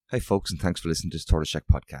Hi folks, and thanks for listening to this Tortoise Shack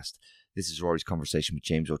podcast. This is Rory's conversation with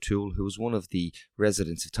James O'Toole, who is one of the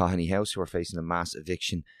residents of Tahani House who are facing a mass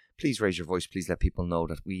eviction. Please raise your voice, please let people know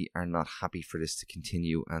that we are not happy for this to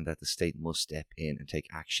continue and that the state must step in and take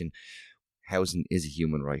action. Housing is a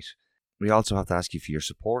human right. We also have to ask you for your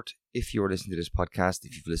support. If you're listening to this podcast,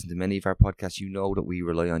 if you've listened to many of our podcasts, you know that we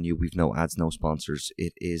rely on you. We've no ads, no sponsors.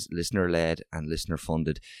 It is listener-led and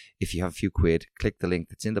listener-funded. If you have a few quid, click the link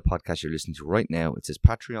that's in the podcast you're listening to right now. It says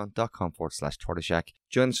patreon.com/tortoiseshack.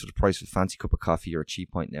 Join us for the price of a fancy cup of coffee or a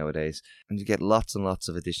cheap pint nowadays. And you get lots and lots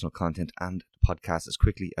of additional content and podcasts as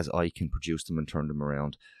quickly as I can produce them and turn them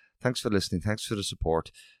around. Thanks for listening. Thanks for the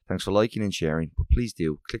support. Thanks for liking and sharing. But please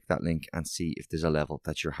do click that link and see if there's a level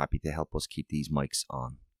that you're happy to help us keep these mics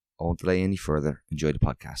on. I won't delay any further. Enjoy the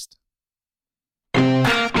podcast.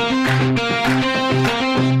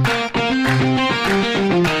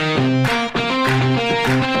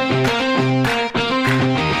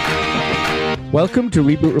 Welcome to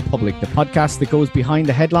Reboot Republic, the podcast that goes behind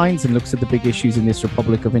the headlines and looks at the big issues in this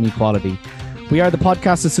republic of inequality. We are the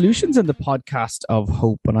podcast of solutions and the podcast of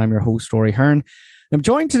hope, and I'm your host, Rory Hearn. I'm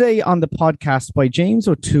joined today on the podcast by James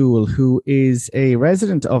O'Toole, who is a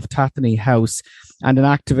resident of Tahani House and an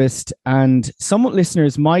activist. And some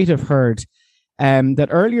listeners might have heard that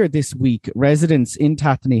earlier this week, residents in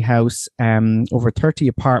Tahani House, over 30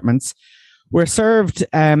 apartments, were served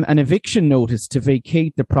an eviction notice to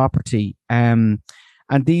vacate the property. And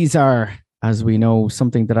these are, as we know,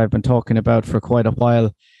 something that I've been talking about for quite a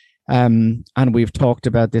while. And we've talked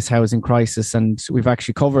about this housing crisis, and we've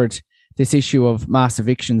actually covered this issue of mass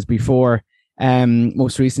evictions before,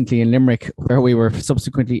 most recently in Limerick, where we were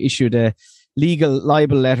subsequently issued a legal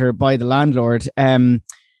libel letter by the landlord.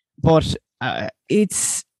 But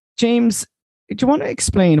it's, James, do you want to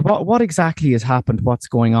explain what exactly has happened, what's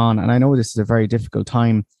going on? And I know this is a very difficult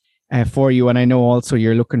time for you, and I know also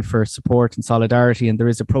you're looking for support and solidarity, and there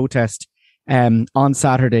is a protest on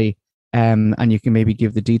Saturday. And you can maybe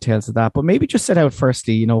give the details of that, but maybe just set out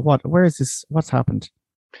firstly, what's happened?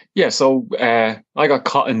 Yeah, so I got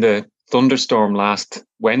caught in the thunderstorm last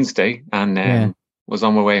Wednesday and was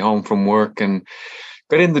on my way home from work and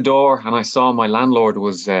got in the door and I saw my landlord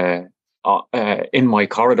was in my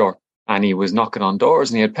corridor and he was knocking on doors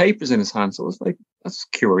and he had papers in his hand. So I was like, that's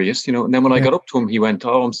curious, And then when I got up to him, he went,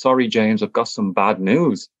 "Oh, I'm sorry, James, I've got some bad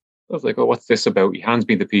news." I was like, "Oh, what's this about?" He hands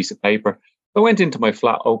me the piece of paper. I went into my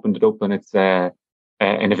flat, opened it up, and it's an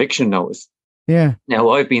eviction notice. Yeah. Now,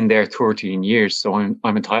 I've been there 13 years, so I'm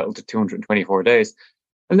entitled to 224 days.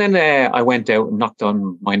 And then I went out and knocked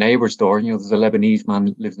on my neighbour's door. There's a Lebanese man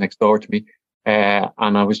that lives next door to me.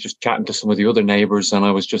 And I was just chatting to some of the other neighbours, and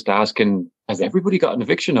I was just asking, has everybody got an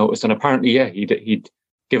eviction notice? And apparently, yeah, he'd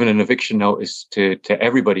given an eviction notice to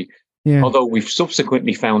everybody. Yeah. Although we've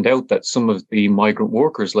subsequently found out that some of the migrant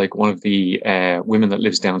workers, like one of the women that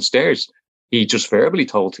lives downstairs, he just verbally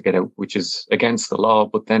told to get out, which is against the law,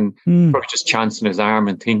 but then probably just chancing his arm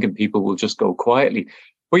and thinking people will just go quietly.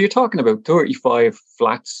 Well, you're talking about 35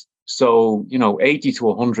 flats. So, 80 to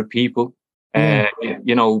 100 people,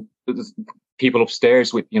 people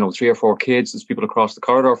upstairs with, 3 or 4 kids. There's people across the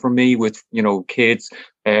corridor from me with, kids.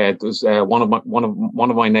 There's one of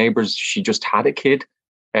my neighbors. She just had a kid.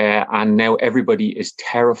 And now everybody is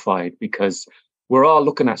terrified because we're all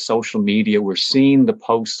looking at social media. We're seeing the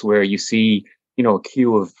posts where you see, a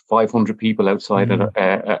queue of 500 people outside at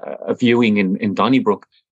a viewing in Donnybrook,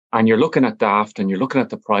 and you're looking at Daft and you're looking at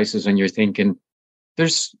the prices and you're thinking,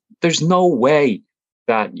 there's no way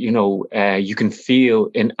that, you can feel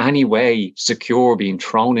in any way secure being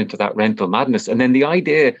thrown into that rental madness. And then the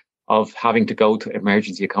idea of having to go to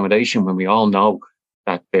emergency accommodation when we all know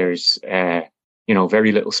that there's,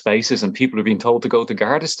 very little spaces and people are being told to go to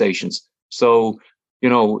Garda stations. So,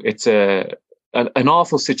 it's an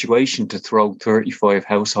awful situation to throw 35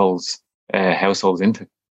 households into.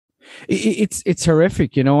 It's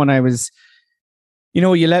horrific, and I was,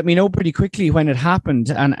 you let me know pretty quickly when it happened,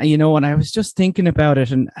 and and I was just thinking about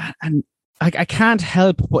it, and I can't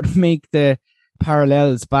help but make the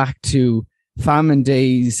parallels back to famine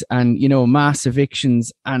days and mass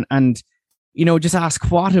evictions and just ask,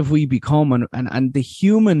 what have we become, and the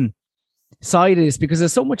human side is, because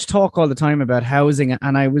there's so much talk all the time about housing,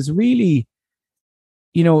 and I was really,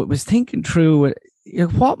 was thinking through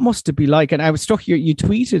what must it be like. And I was struck, you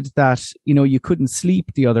tweeted that, you couldn't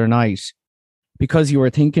sleep the other night because you were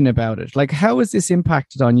thinking about it. Like, how has this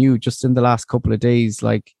impacted on you just in the last couple of days?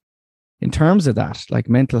 Like, in terms of that, like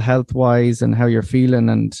mental health wise and how you're feeling,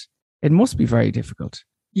 and it must be very difficult.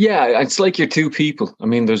 Yeah, it's like you're two people. I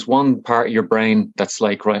mean, there's one part of your brain that's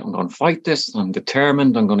like, right, I'm going to fight this. I'm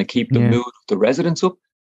determined. I'm going to keep the mood of the residents up.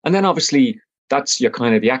 And then obviously that's your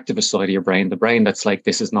kind of the activist side of your brain, the brain that's like,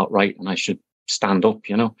 this is not right and I should stand up,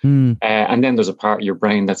 and then there's a part of your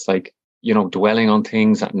brain that's like, dwelling on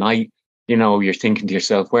things at night. You're thinking to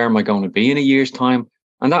yourself, where am I going to be in a year's time?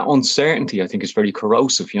 And that uncertainty, I think, is very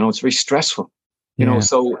corrosive. It's very stressful.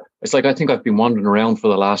 So it's like, I think I've been wandering around for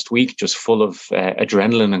the last week just full of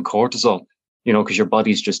adrenaline and cortisol, because your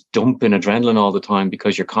body's just dumping adrenaline all the time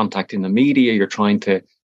because you're contacting the media, you're trying to,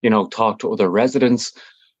 talk to other residents.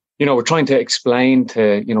 We're trying to explain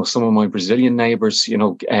to, some of my Brazilian neighbors,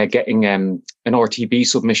 getting an RTB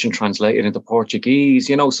submission translated into Portuguese,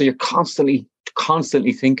 so you're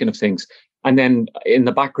constantly thinking of things. And then in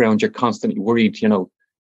the background, you're constantly worried,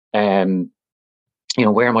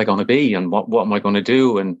 where am I going to be and what am I going to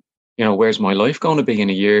do? And, where's my life going to be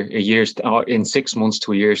in in 6 months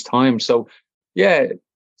to a year's time? So,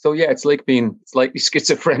 it's like being slightly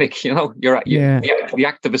schizophrenic, the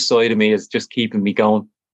activist side of me is just keeping me going.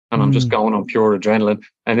 And I'm just going on pure adrenaline.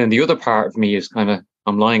 And then the other part of me is kind of,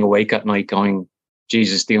 I'm lying awake at night going,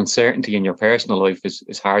 Jesus, the uncertainty in your personal life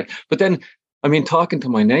is hard. But then, talking to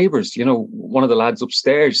my neighbours, one of the lads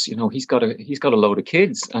upstairs, he's got a load of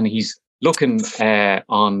kids and he's looking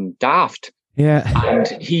on Daft. Yeah. And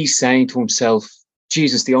he's saying to himself,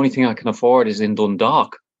 Jesus, the only thing I can afford is in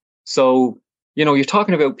Dundalk. So, you're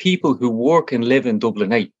talking about people who work and live in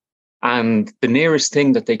Dublin 8. And the nearest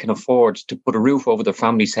thing that they can afford to put a roof over their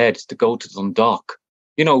family's head is to go to Dundalk.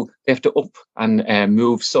 They have to up and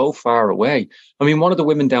move so far away. One of the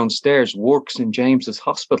women downstairs works in James's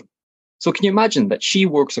hospital. So can you imagine that she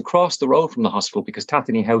works across the road from the hospital because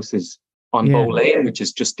Tathany House is on Bow Lane, which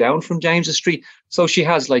is just down from James's Street. So she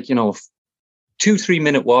has 2-3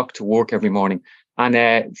 minute walk to work every morning.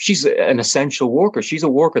 And she's an essential worker. She's a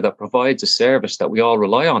worker that provides a service that we all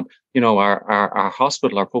rely on, our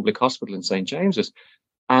hospital, our public hospital in St. James's.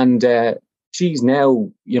 And she's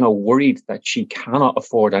now, worried that she cannot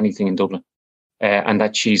afford anything in Dublin and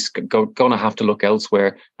that she's going to have to look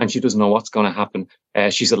elsewhere and she doesn't know what's going to happen.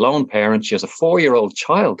 She's a lone parent. She has a 4-year-old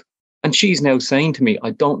child. And she's now saying to me,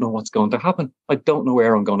 I don't know what's going to happen. I don't know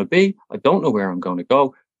where I'm going to be. I don't know where I'm going to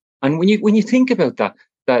go. And when you think about that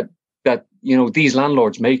these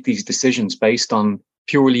landlords make these decisions based on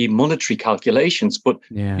purely monetary calculations. But,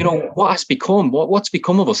 what's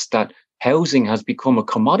become of us, that housing has become a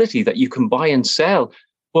commodity that you can buy and sell.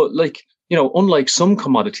 But unlike some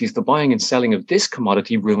commodities, the buying and selling of this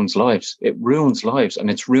commodity ruins lives. It ruins lives and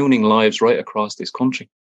it's ruining lives right across this country.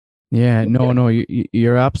 Yeah, no,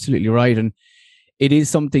 you're absolutely right. And it is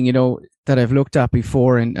something, that I've looked at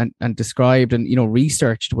before and described and,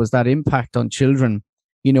 researched, was that impact on children,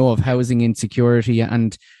 of housing insecurity,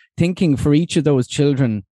 and thinking for each of those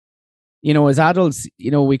children, as adults,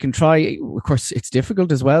 we can try, of course, it's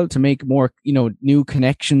difficult as well to make more, new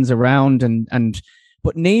connections around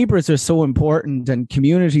but neighbors are so important and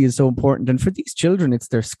community is so important. And for these children, it's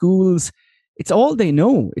their schools, it's all they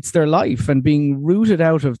know, it's their life, and being rooted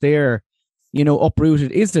out of their,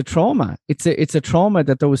 uprooted is a trauma. It's a trauma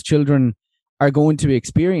that those children are going to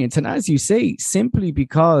experience. And as you say, simply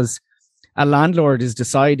because a landlord is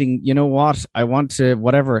deciding, I want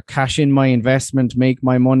to, cash in my investment, make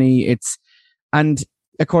my money. And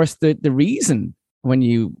of course, the reason, when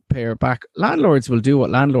you pay her back, landlords will do what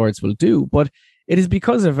landlords will do, but it is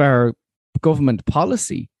because of our government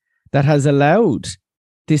policy that has allowed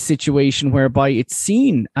this situation whereby it's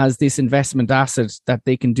seen as this investment asset that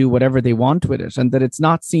they can do whatever they want with it, and that it's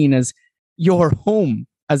not seen as your home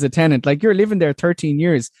as a tenant. Like, you're living there 13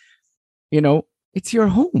 years, it's your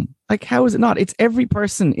home. Like, how is it not? It's every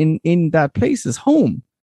person in that place's home.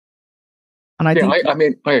 And I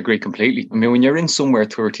agree completely. When you're in somewhere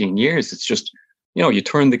 13 years, it's just, you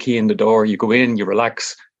turn the key in the door, you go in, you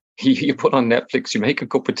relax, you put on Netflix, you make a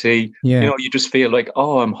cup of tea, you just feel like,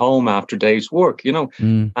 oh, I'm home after days work,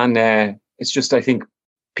 and it's just, I think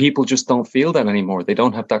people just don't feel that anymore. They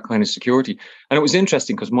don't have that kind of security. And it was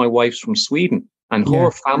interesting because my wife's from Sweden, and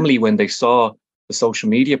her family, when they saw the social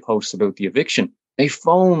media posts about the eviction, they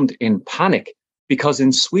phoned in panic because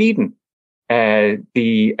in Sweden,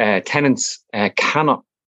 the tenants cannot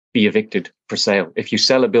be evicted for sale. If you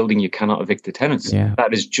sell a building, you cannot evict the tenants. Yeah.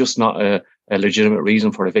 That is just not a legitimate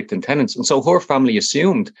reason for evicting tenants. And so her family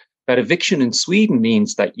assumed that eviction in Sweden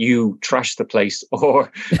means that you trash the place,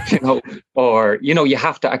 or you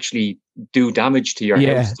have to actually do damage to your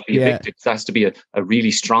house to be evicted. That has to be a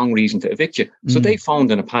really strong reason to evict you. So they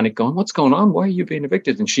phoned in a panic going, what's going on? Why are you being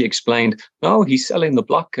evicted? And she explained, no, he's selling the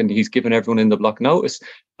block and he's giving everyone in the block notice.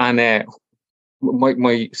 And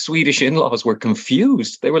my Swedish in-laws were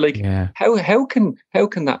confused. They were like, how can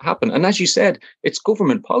that happen? And as you said, it's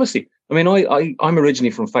government policy. I'm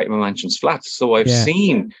originally from Fatima Mansions Flats, so I've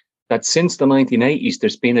seen that since the 1980s,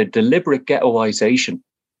 there's been a deliberate ghettoization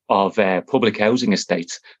of public housing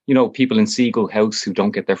estates. You know, people in Seagull House who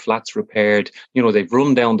don't get their flats repaired, you know, they've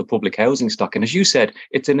run down the public housing stock. And as you said,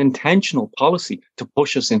 it's an intentional policy to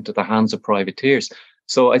push us into the hands of privateers.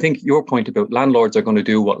 So I think your point about landlords are going to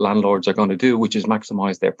do what landlords are going to do, which is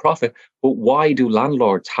maximize their profit. But why do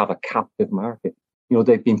landlords have a captive market? You know,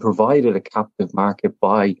 they've been provided a captive market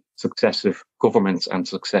by successive governments and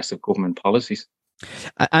successive government policies.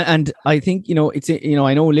 And I think, you know, it's, you know,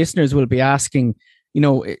 I know listeners will be asking, you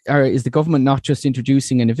know, is the government not just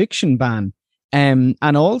introducing an eviction ban? And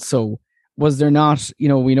also, was there not, you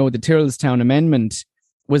know, we know the Tyrrellstown Amendment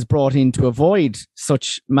was brought in to avoid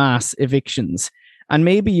such mass evictions. And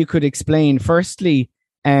maybe you could explain, firstly,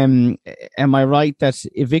 am I right that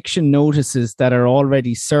eviction notices that are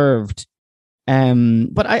already served?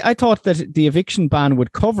 But I thought that the eviction ban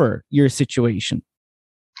would cover your situation.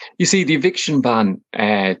 You see, the eviction ban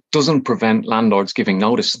doesn't prevent landlords giving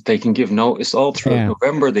notice. They can give notice all throughout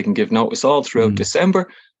November. They can give notice all throughout December.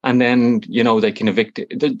 And then, you know, they can evict.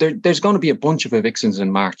 There's going to be a bunch of evictions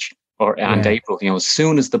in March and April, you know, as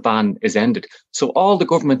soon as the ban is ended. So all the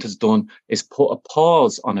government has done is put a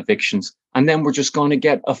pause on evictions. And then we're just going to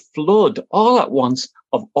get a flood all at once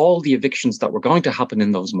of all the evictions that were going to happen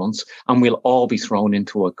in those months. And we'll all be thrown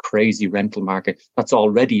into a crazy rental market that's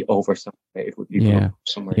already oversaturated with people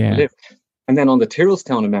somewhere to live. And then on the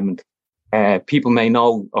Tyrrellstown Amendment, people may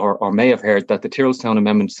know or may have heard that the Tyrrellstown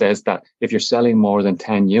Amendment says that if you're selling more than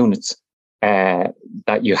 10 units,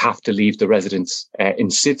 that you have to leave the residence in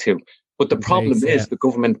situ. But the problem is the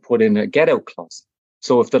government put in a get out clause.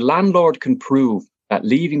 So if the landlord can prove that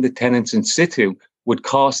leaving the tenants in situ would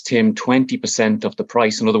cost him 20% of the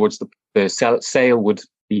price, in other words, the sale would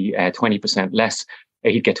be 20% less,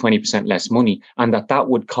 he'd get 20% less money, and that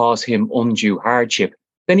would cause him undue hardship,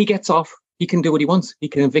 then he gets off. He can do what he wants. He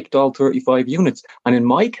can evict all 35 units. And in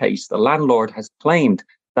my case, the landlord has claimed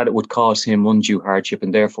that it would cause him undue hardship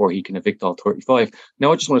and therefore he can evict all 35.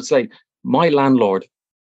 Now, I just want to say, my landlord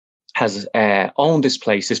has owned this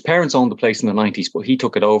place. His parents owned the place in the 90s, but he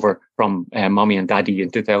took it over from mommy and daddy in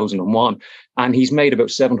 2001. And he's made about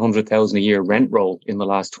 700,000 a year rent roll in the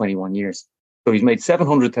last 21 years. So he's made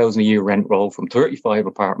 700,000 a year rent roll from 35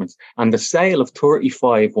 apartments. And the sale of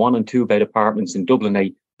 35 1 and 2 bed apartments in Dublin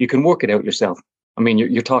 8, you can work it out yourself. I mean,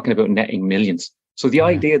 you're talking about netting millions. So the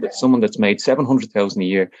idea that someone that's made 700,000 a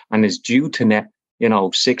year and is due to net, you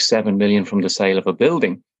know, 6-7 million from the sale of a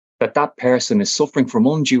building, that person is suffering from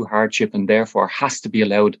undue hardship and therefore has to be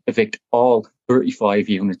allowed to evict all 35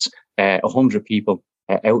 units, 100 people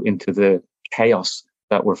out into the chaos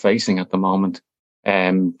that we're facing at the moment.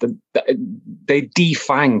 They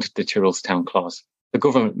defanged the Tyrrellstown clause. The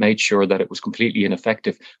government made sure that it was completely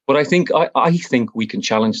ineffective. But I think we can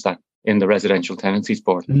challenge that in the Residential Tenancies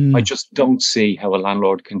Board. I just don't see how a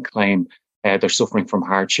landlord can claim they're suffering from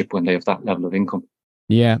hardship when they have that level of income.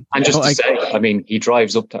 Yeah. And just to say, I mean, he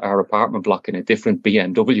drives up to our apartment block in a different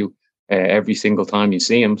BMW every single time you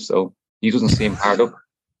see him. So he doesn't seem hard up.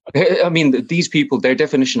 I mean, these people, their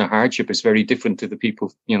definition of hardship is very different to the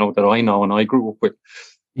people, you know, that I know and I grew up with.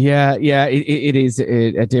 Yeah, it is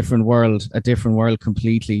a different world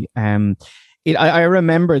completely. I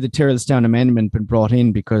remember the Tyrrellstown Amendment being brought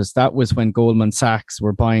in because that was when Goldman Sachs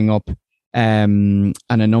were buying up and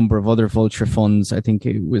a number of other vulture funds. I think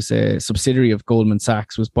it was a subsidiary of Goldman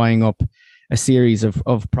Sachs was buying up a series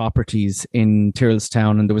of properties in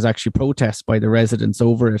Tyrrellstown, and there was actually protests by the residents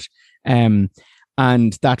over it. And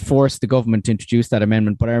that forced the government to introduce that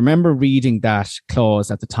amendment. But I remember reading that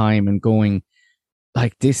clause at the time and going,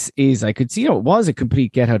 like, this is, I could see, you know, it was a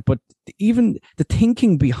complete get out, but even the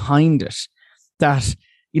thinking behind it, that,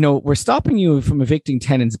 you know, we're stopping you from evicting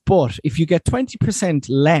tenants, but if you get 20%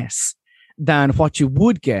 less than what you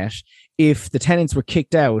would get if the tenants were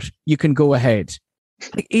kicked out, you can go ahead.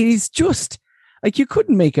 Like, it is just, like, you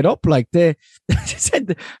couldn't make it up. Like, the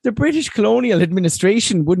British colonial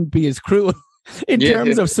administration wouldn't be as cruel in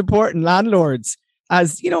terms of supporting landlords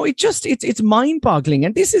as, you know, it's mind-boggling.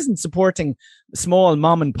 And this isn't supporting small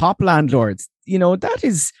mom and pop landlords. You know, that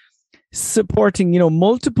is supporting, you know,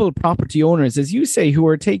 multiple property owners, as you say, who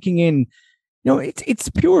are taking in, you know, it's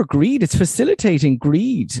pure greed. It's facilitating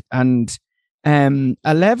greed and facilitating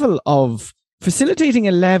a level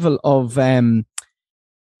of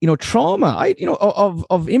you know, trauma,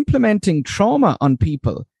 of implementing trauma on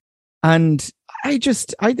people. And I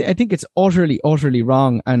think it's utterly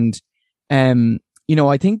wrong. And you know,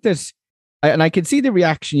 I think that, and I can see the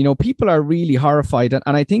reaction, you know, people are really horrified. And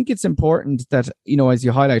I think it's important that, you know, as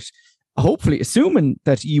you highlight, hopefully, assuming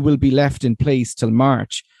that you will be left in place till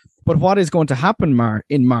March, But what is going to happen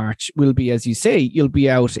in March will be, as you say, you'll be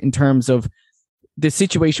out in terms of the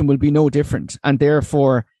situation will be no different. And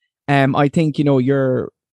therefore, I think,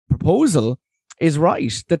 your proposal is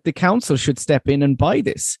right, that the council should step in and buy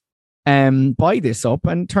this up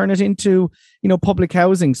and turn it into, public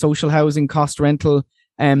housing, social housing, cost rental,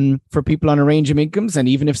 for people on a range of incomes. And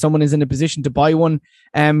even if someone is in a position to buy one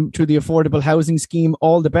through the affordable housing scheme,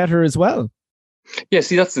 all the better as well. Yeah,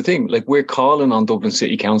 see, that's the thing. Like, we're calling on Dublin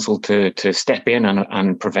City Council to step in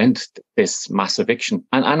and prevent this mass eviction.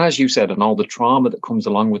 And as you said, and all the trauma that comes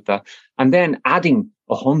along with that. And then adding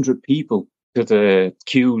 100 people to the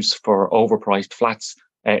queues for overpriced flats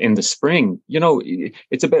in the spring.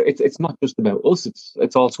 It's not just about us.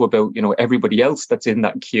 It's also about, everybody else that's in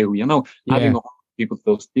that queue. Adding 100 people to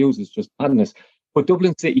those queues is just madness. But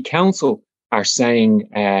Dublin City Council are saying,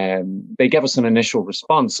 they gave us an initial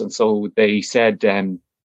response. And so they said there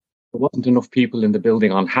wasn't enough people in the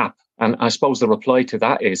building on HAP. And I suppose the reply to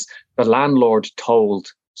that is the landlord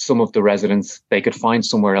told some of the residents they could find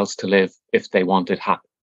somewhere else to live if they wanted HAP.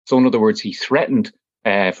 So in other words, he threatened,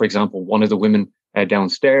 for example, one of the women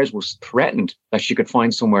downstairs was threatened that she could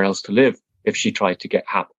find somewhere else to live if she tried to get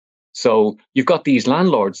HAP. So you've got these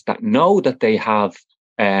landlords that know that they have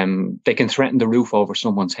they can threaten the roof over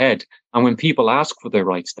someone's head. And when people ask for their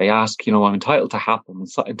rights, they ask, I'm entitled to HAP, I'm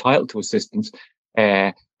entitled to assistance.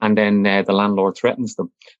 And then the landlord threatens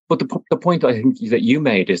them. But the point I think that you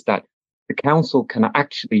made is that the council can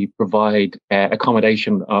actually provide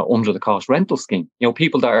accommodation under the cost rental scheme.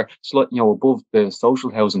 People that are above the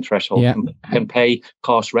social housing threshold can pay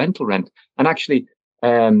cost rental rent. And actually,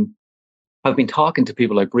 I've been talking to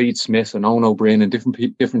people like Breed Smith and Owen O'Brien and different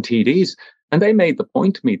TDs, and they made the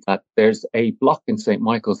point to me that there's a block in St.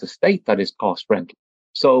 Michael's Estate that is cost rental.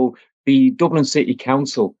 So the Dublin City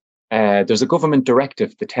Council, there's a government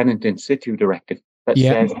directive, the Tenant in Situ directive, that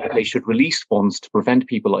says that they should release funds to prevent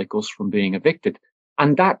people like us from being evicted.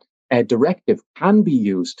 And that directive can be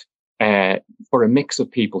used for a mix of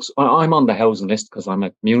people. So I'm on the housing list because I'm a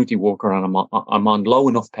community worker and I'm on low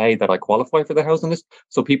enough pay that I qualify for the housing list.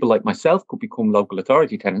 So people like myself could become local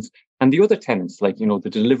authority tenants. And the other tenants, like, the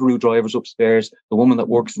Deliveroo drivers upstairs, the woman that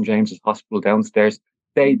works in James's Hospital downstairs,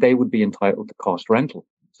 they would be entitled to cost rental.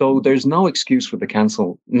 So there's no excuse for the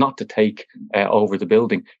council not to take over the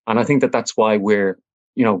building. And I think that that's why we're,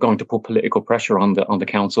 going to put political pressure on the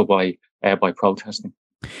council by protesting.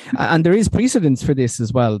 And there is precedence for this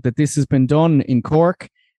as well, that this has been done in Cork,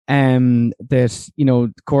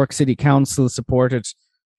 that, Cork City Council supported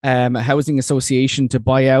a housing association to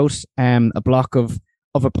buy out a block of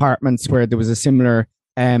apartments where there was a similar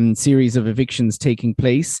series of evictions taking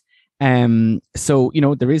place. So,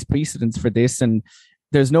 there is precedence for this, and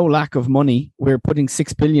there's no lack of money. We're putting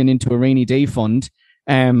 6 billion into a rainy day fund.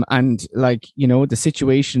 And the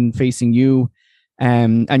situation facing you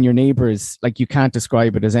and your neighbours, you can't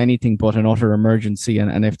describe it as anything but an utter emergency.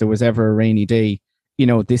 And if there was ever a rainy day,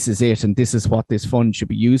 this is it. And this is what this fund should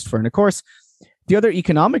be used for. And of course, the other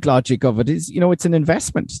economic logic of it is, it's an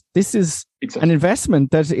investment. This is an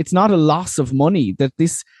investment that it's not a loss of money, that the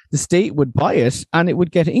state would buy it and it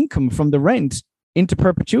would get income from the rent into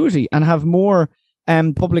perpetuity and have more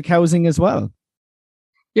public housing as well.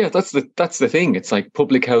 Yeah, that's the thing. It's like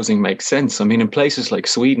public housing makes sense. I mean, in places like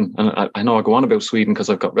Sweden, and I know I go on about Sweden because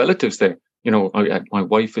I've got relatives there. My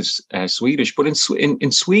wife is Swedish, but in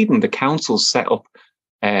Sweden, the councils set up,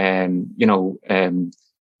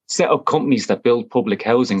 set up companies that build public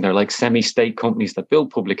housing. They're like semi-state companies that build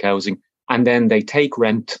public housing, and then they take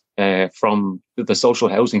rent from the social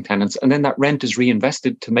housing tenants, and then that rent is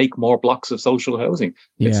reinvested to make more blocks of social housing.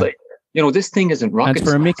 Yeah. It's like, this thing isn't rocket science. And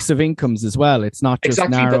for a mix of incomes as well. It's not just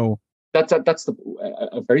narrow. That's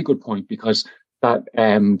a very good point, because that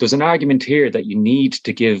there's an argument here that you need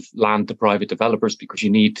to give land to private developers because you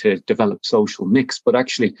need to develop social mix. But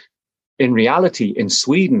actually, in reality, in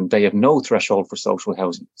Sweden, they have no threshold for social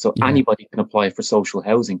housing. So anybody can apply for social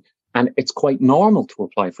housing. And it's quite normal to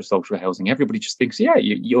apply for social housing. Everybody just thinks,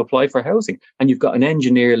 you apply for housing, and you've got an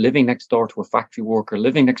engineer living next door to a factory worker,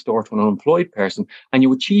 living next door to an unemployed person, and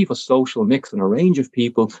you achieve a social mix and a range of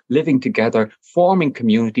people living together, forming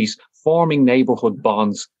communities, forming neighborhood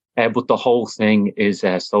bonds. But the whole thing is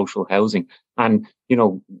social housing. And,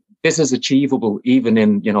 this is achievable even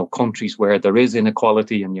in, countries where there is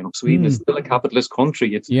inequality. And, Sweden is still a capitalist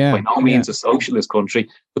country. It's by no means a socialist country,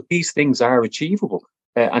 but these things are achievable.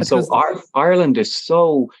 And so Ireland is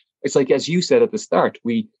it's like, as you said at the start,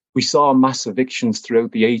 we saw mass evictions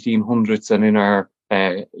throughout the 1800s and in our,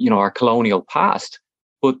 our colonial past.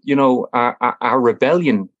 But, our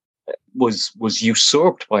rebellion was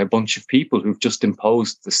usurped by a bunch of people who've just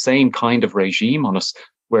imposed the same kind of regime on us.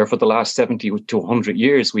 where for the last 70 to 100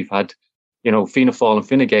 years, we've had, Fianna Fáil and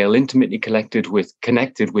Fine Gael intimately connected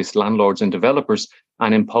with landlords and developers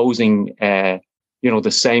and imposing, the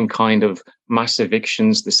same kind of mass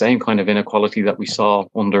evictions, the same kind of inequality that we saw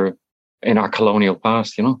in our colonial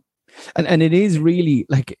past, And it is really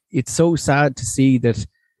like, it's so sad to see that,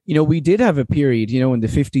 we did have a period, in the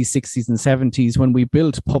 50s, 60s and 70s when we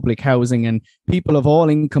built public housing and people of all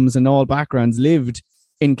incomes and all backgrounds lived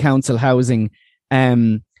in council housing.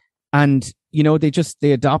 And,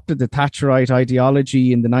 they adopted the Thatcherite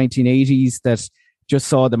ideology in the 1980s that just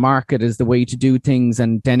saw the market as the way to do things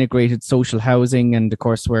and denigrated social housing. And of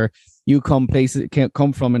course, where you come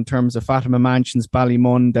from in terms of Fatima Mansions,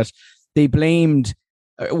 Ballymun, that they blamed,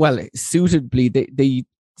 suitably, they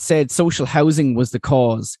said social housing was the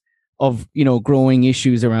cause of, growing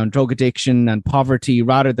issues around drug addiction and poverty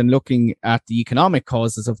rather than looking at the economic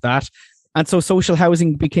causes of that. And so social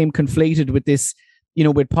housing became conflated with this,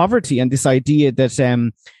 with poverty and this idea that,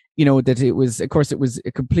 that it was, of course, it was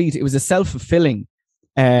a self-fulfilling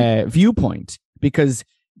viewpoint because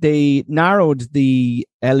they narrowed the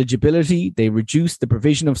eligibility, they reduced the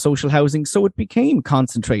provision of social housing, so it became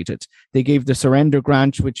concentrated. They gave the surrender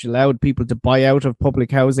grant, which allowed people to buy out of public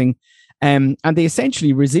housing, and they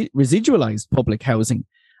essentially residualized public housing.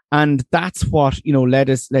 And that's what, led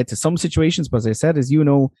to some situations. But as I said, as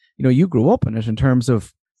you grew up in it in terms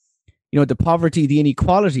of, the poverty, the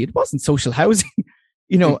inequality. It wasn't social housing,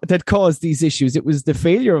 that caused these issues. It was the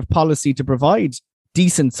failure of policy to provide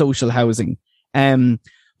decent social housing.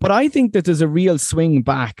 But I think that there's a real swing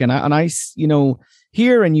back, and I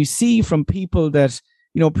hear and you see from people that,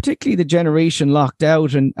 particularly the generation locked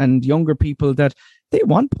out and younger people, that they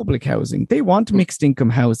want public housing, they want mixed income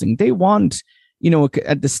housing, they want,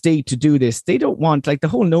 at the state to do this. They don't want like the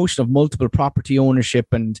whole notion of multiple property ownership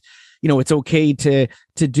and, it's okay to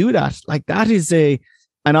do that. Like that is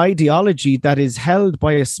an ideology that is held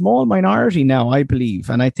by a small minority now, I believe.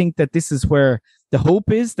 And I think that this is where the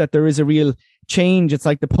hope is, that there is a real change. It's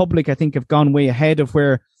like the public, I think, have gone way ahead of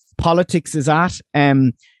where politics is at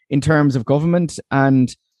in terms of government.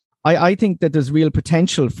 And I think that there's real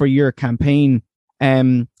potential for your campaign,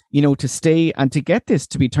 to stay and to get this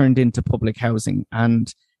to be turned into public housing.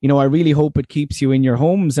 And, I really hope it keeps you in your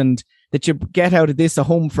homes and that you get out of this a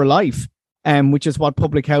home for life, which is what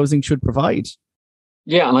public housing should provide.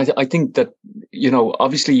 Yeah. And I think that,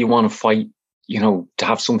 obviously you want to fight, to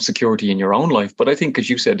have some security in your own life. But I think, as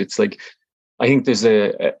you said, it's like, I think there's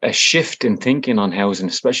a shift in thinking on housing,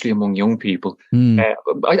 especially among young people.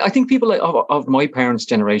 I think people of my parents'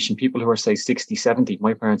 generation, people who are, say, 60, 70,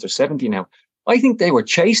 my parents are 70 now, I think they were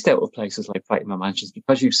chased out of places like Fatima Mansions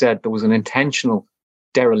because you said there was an intentional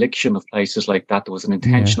dereliction of places like that. There was an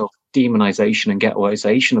intentional demonization and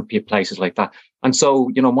ghettoization of places like that. And so,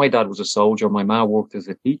 my dad was a soldier, my ma worked as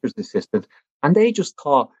a teacher's assistant, and they just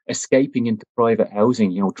thought escaping into private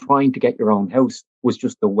housing, trying to get your own house was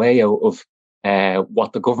just the way out of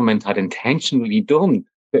what the government had intentionally done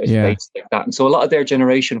to estates like that. And so a lot of their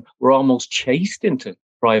generation were almost chased into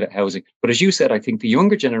private housing. But as you said, I think the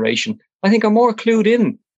younger generation, I think, are more clued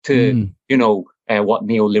in to, what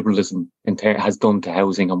neoliberalism has done to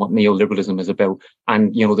housing and what neoliberalism is about.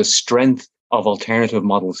 And, the strength of alternative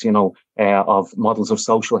models, of models of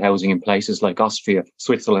social housing in places like Austria,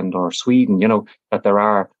 Switzerland or Sweden, that there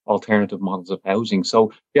are alternative models of housing.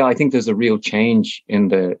 So, I think there's a real change in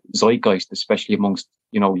the zeitgeist, especially amongst,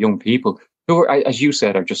 young people who are, as you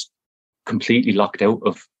said, are just completely locked out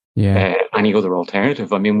of any other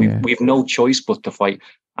alternative. I mean, we've no choice but to fight.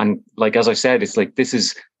 And like, as I said, it's like, this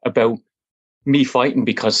is about me fighting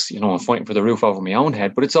because, I'm fighting for the roof over my own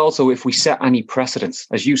head. But it's also if we set any precedents,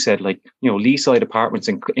 as you said, like, Leaside Apartments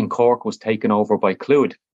in Cork was taken over by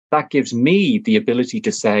Clúid. That gives me the ability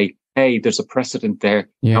to say, hey, there's a precedent there.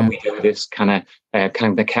 Can we do this? Can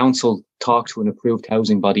the council talk to an approved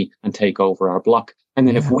housing body and take over our block? And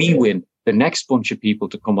then if we win, the next bunch of people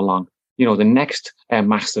to come along, the next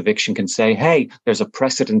mass eviction can say, hey, there's a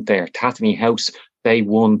precedent there. Tatany House, they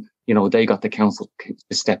won. They got the council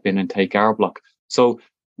to step in and take our block. So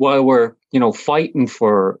while we're, fighting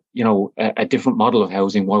for, a different model of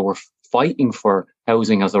housing, while we're fighting for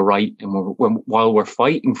housing as a right, and while we're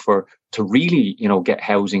fighting to really, get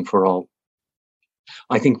housing for all,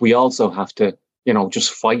 I think we also have to,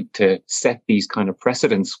 just fight to set these kind of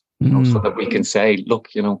precedents, so that we can say, look,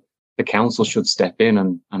 the council should step in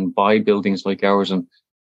and buy buildings like ours and,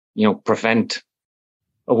 prevent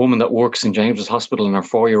a woman that works in James's Hospital and her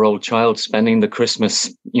 4-year-old child spending the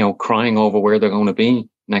Christmas, crying over where they're going to be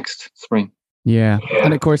next spring. Yeah.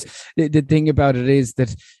 And of course, the thing about it is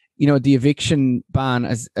that, the eviction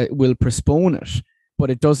ban will postpone it. but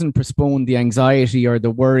it doesn't postpone the anxiety or the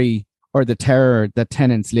worry or the terror that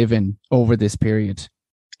tenants live in over this period.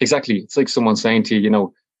 Exactly. It's like someone saying to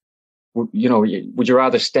you, would you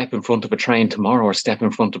rather step in front of a train tomorrow or step in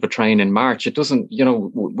front of a train in March? It doesn't,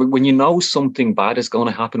 when you know something bad is going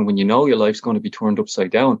to happen, when you know your life's going to be turned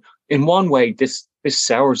upside down, in one way, this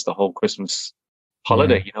sours the whole Christmas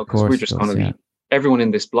holiday, because we're just going to be, everyone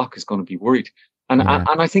in this block is going to be worried. And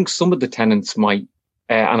I think some of the tenants might,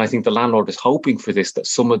 and I think the landlord is hoping for this, that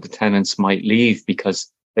some of the tenants might leave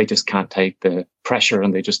because they just can't take the pressure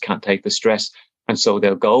and they just can't take the stress. And so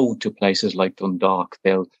they'll go to places like Dundalk.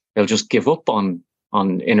 They'll just give up on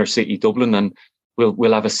inner city Dublin, and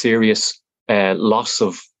we'll have a serious loss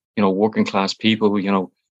of working class people.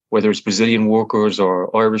 Whether it's Brazilian workers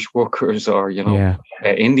or Irish workers or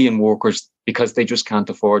Indian workers, because they just can't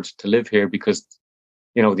afford to live here, because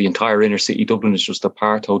the entire inner city Dublin is just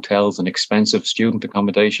apart hotels and expensive student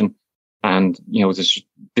accommodation, and there's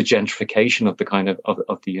the gentrification of the kind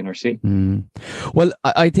of the inner city. Well,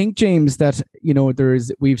 I think, James, that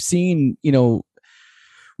we've seen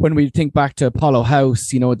when we think back to Apollo House,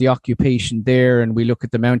 the occupation there, and we look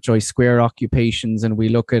at the Mountjoy Square occupations, and we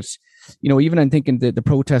look at, even I'm thinking the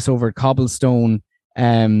protests over Cobblestone,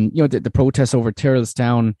 the protests over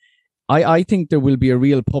Tyrrellstown. I think there will be a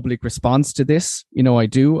real public response to this. I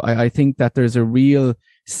do. I think that there's a real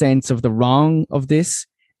sense of the wrong of this.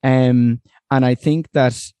 And I think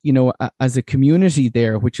that, as a community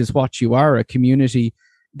there, which is what you are, a community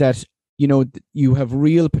that, you have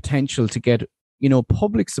real potential to get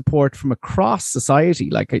public support from across society,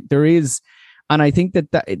 like there is. And I think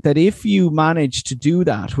that if you manage to do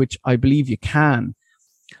that, which I believe you can,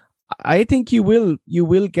 I think you will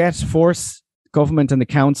force government and the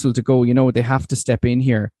council to go, they have to step in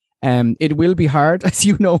here. It will be hard, as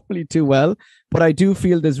you know only too well, but I do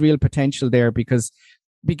feel there's real potential there,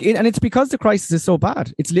 and it's because the crisis is so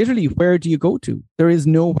bad. It's literally, where do you go to? There is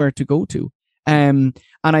nowhere to go to. And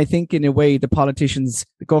I think in a way, the politicians,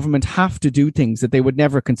 the government have to do things that they would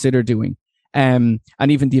never consider doing. And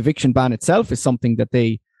even the eviction ban itself is something that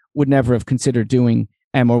they would never have considered doing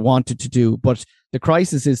or wanted to do. But the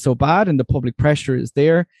crisis is so bad and the public pressure is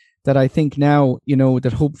there that I think now,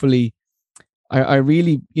 that hopefully, I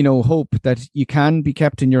really, hope that you can be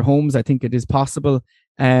kept in your homes. I think it is possible.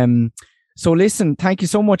 So listen, thank you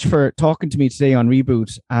so much for talking to me today on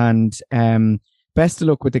Reboot, and best of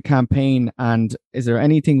luck with the campaign. And is there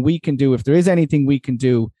anything we can do? If there is anything we can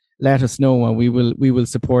do, let us know, and we will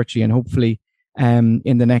support you. And hopefully, in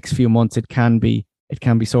the next few months, it can be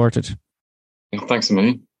sorted. Thanks a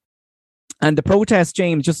million. And the protest,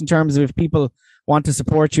 James, just in terms of if people want to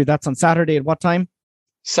support you, that's on Saturday at what time?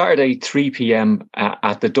 Saturday, 3 p.m.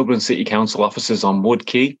 At the Dublin City Council offices on Wood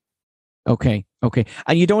Quay. Okay.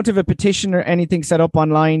 And you don't have a petition or anything set up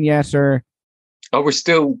online yet, or? Oh, we're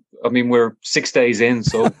 6 days in,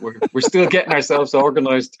 so we're still getting ourselves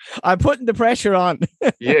organised. I'm putting the pressure on.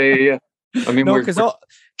 Yeah. We're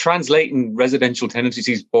translating residential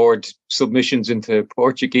tenancies board submissions into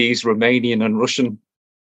Portuguese, Romanian and Russian,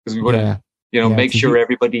 because we want to, make sure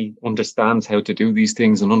everybody understands how to do these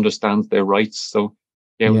things and understands their rights. So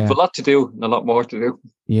we have a lot to do and a lot more to do.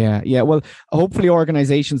 Yeah. Well, hopefully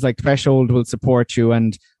organisations like Threshold will support you,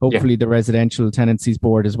 and hopefully the Residential Tenancies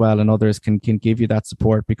Board as well, and others can give you that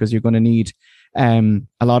support, because you're going to need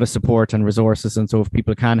a lot of support and resources. And so if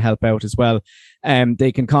people can help out as well,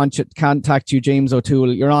 they can contact you, James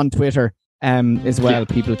O'Toole. You're on Twitter as well.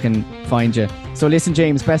 People can find you. So listen,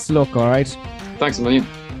 James, best of luck. All right. Thanks a million.